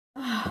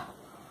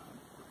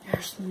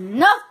There's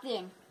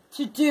nothing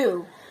to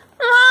do.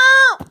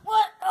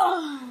 What?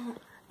 Am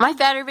I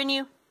fatter than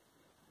you?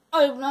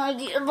 I have no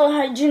idea about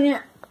Hi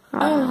Junior.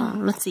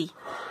 Let's see.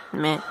 A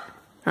minute.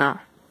 Dang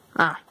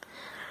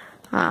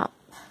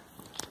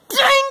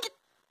it!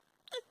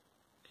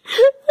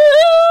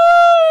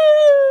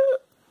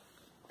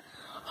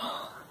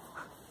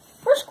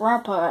 Where's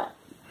Grandpa at?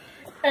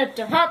 It's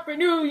a Happy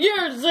New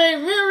Year's Day,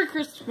 Merry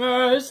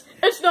Christmas.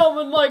 It's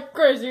snowing like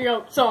crazy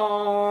outside.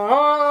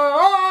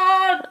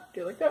 Do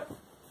you like that?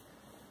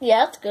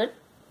 Yeah, that's good.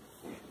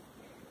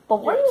 But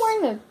why are you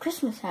wearing a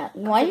Christmas hat?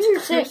 Why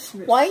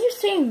are you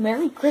saying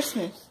Merry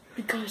Christmas?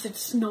 Because it's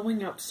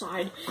snowing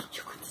outside.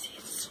 You can see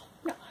it so.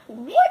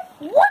 What?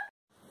 What?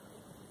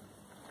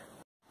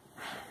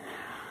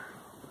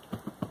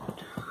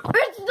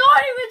 It's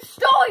not even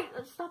snowing!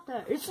 Stop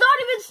that. It's not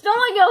even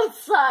snowing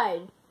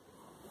outside!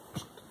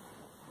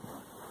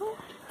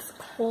 It's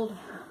cold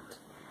out.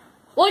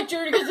 Like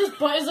Judy, because his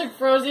butt is like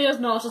frozen, his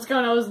nostrils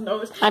coming out his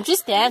nose. I'm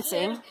just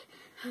dancing.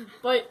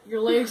 But your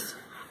legs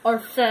are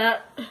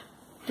fat.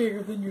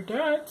 Bigger than your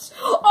dad's.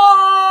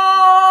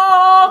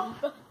 Oh!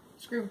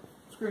 Scream.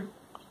 Scream.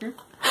 Scream.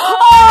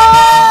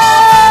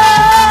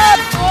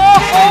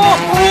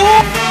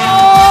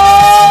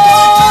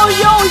 Oh,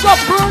 yo, he got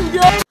burned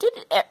up. Did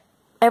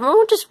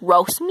everyone just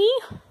roast me?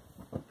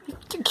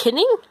 You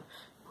kidding?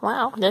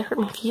 Wow, that hurt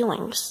my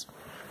feelings.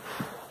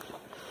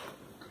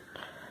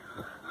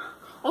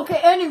 Okay,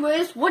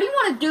 anyways, what do you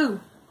want to do?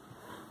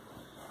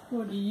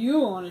 What do you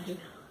want to do?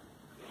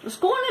 Let's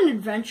go on an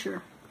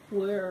adventure.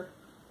 Where?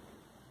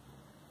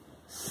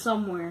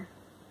 Somewhere.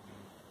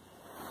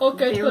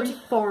 Okay, Very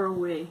far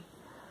away.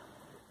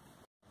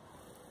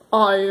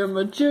 I am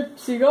a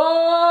gypsy guy.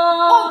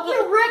 Oh,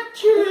 get wrecked,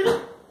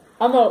 kid!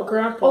 I'm a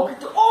grandpa. Okay,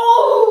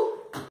 oh!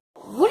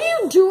 What are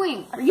you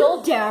doing? Are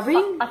you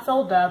dabbing? I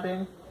fell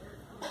dabbing.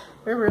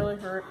 It really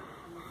hurt.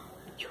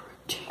 You're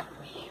a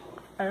tammy.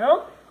 I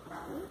know.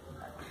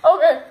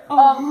 Okay,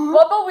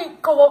 what about we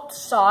go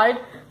outside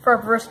for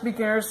our first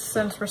beginners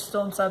since we're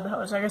still inside the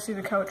house? I can see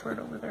the couch right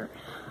over there.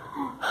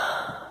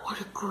 What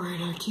a great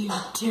idea,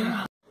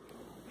 Dad.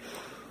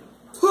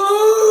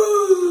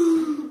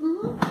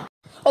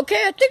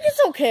 Okay, I think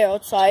it's okay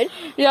outside.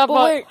 Yeah,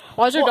 but wait,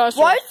 why is your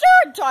dinosaur? why is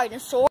there a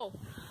dinosaur?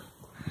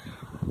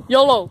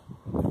 YOLO.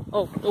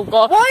 Oh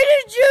God. Why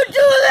did you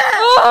do that?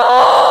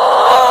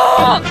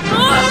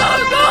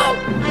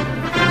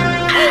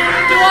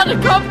 Do you want a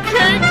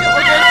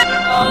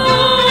cupcake?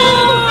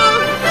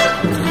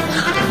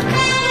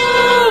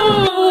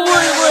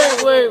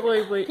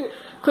 Wait.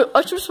 Quick,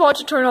 let's just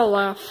watch it turn out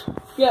laugh.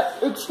 Yeah,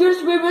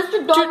 excuse me,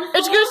 Mr. Dinosaur.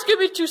 It's just give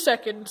me 2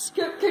 seconds.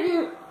 Can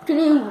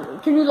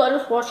you let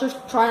us watch this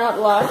try not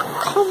to laugh?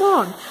 Come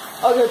on.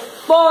 Okay,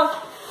 bye.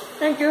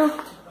 Thank you.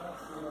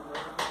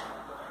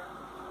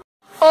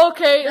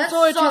 Okay, it's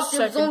only 2 It was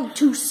seconds. only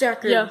 2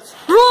 seconds. Yeah.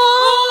 Oh,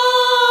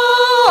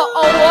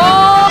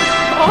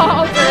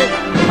 okay.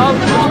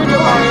 TCE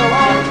Mario.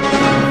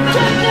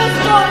 Take this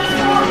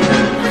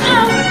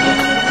dinosaur.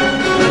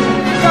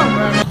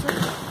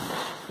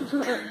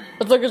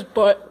 It's like his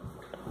butt.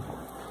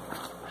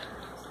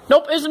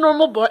 Nope, it's a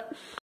normal butt.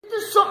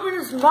 There's something in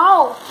his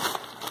mouth.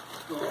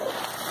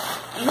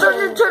 Is that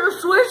Nintendo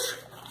Switch?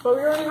 But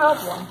we already have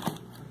one.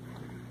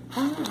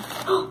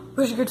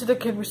 We should go to the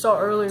kid we saw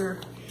earlier.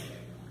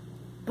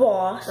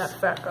 Boss. That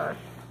fat guy.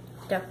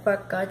 That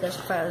fat guy that's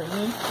fatter than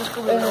me. Let's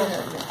go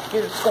with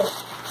Let's go.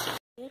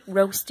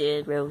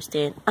 Roasted.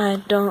 I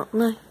don't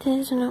like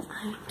this, no,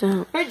 I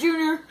don't. Hey,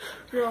 Junior.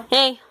 Yeah.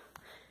 Hey.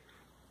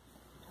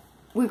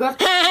 We got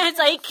It's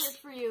like,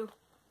 for you.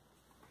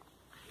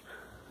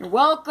 You're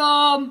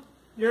welcome.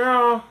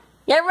 Yeah.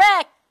 get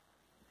wrecked.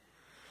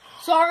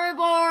 Sorry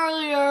about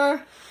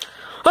earlier.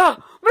 Ah,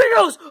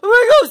 amigos.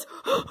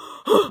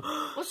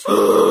 What's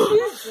wrong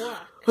with you?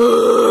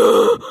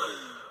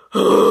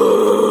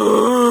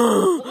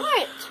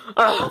 What?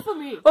 Off of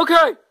me.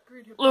 Okay,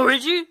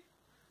 Luigi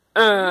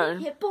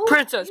and Hippo?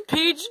 Princess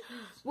Peach,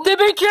 they've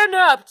been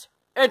kidnapped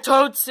and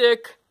Toad's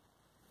sick.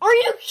 Are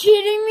you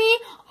kidding me?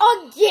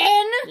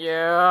 Again?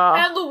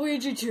 Yeah. And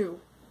Luigi too.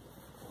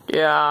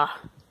 Yeah.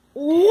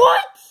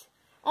 What?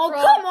 Oh,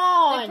 come They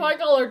on. probably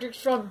got allergic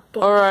from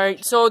bugs.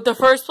 Alright, so the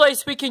first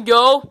place we can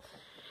go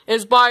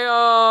is by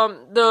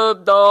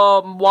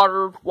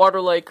the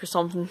water lake or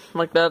something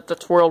like that.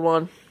 That's World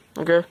 1.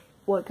 Okay?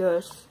 What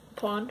goes?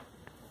 Pond.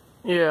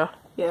 Yeah.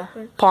 Yeah.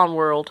 Pond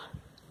World.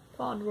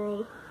 Pond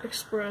World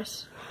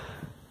Express.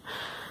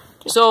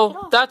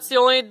 So that's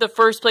the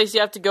first place you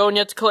have to go, and you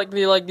have to collect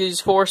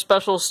these 4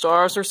 special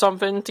stars or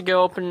something to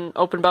go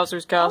open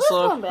Bowser's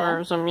castle not bad.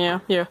 or something.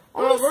 Yeah.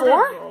 Only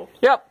 4?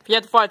 Yep. You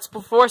have to find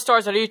 4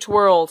 stars at each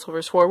world. So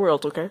there's 4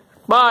 worlds. Okay.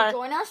 Bye.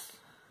 Join us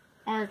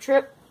on a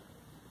trip.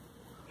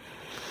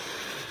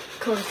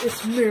 Cause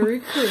it's Merry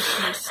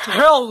Christmas time.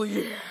 Hell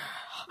yeah.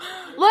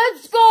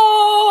 Let's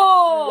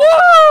go!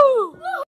 Woo!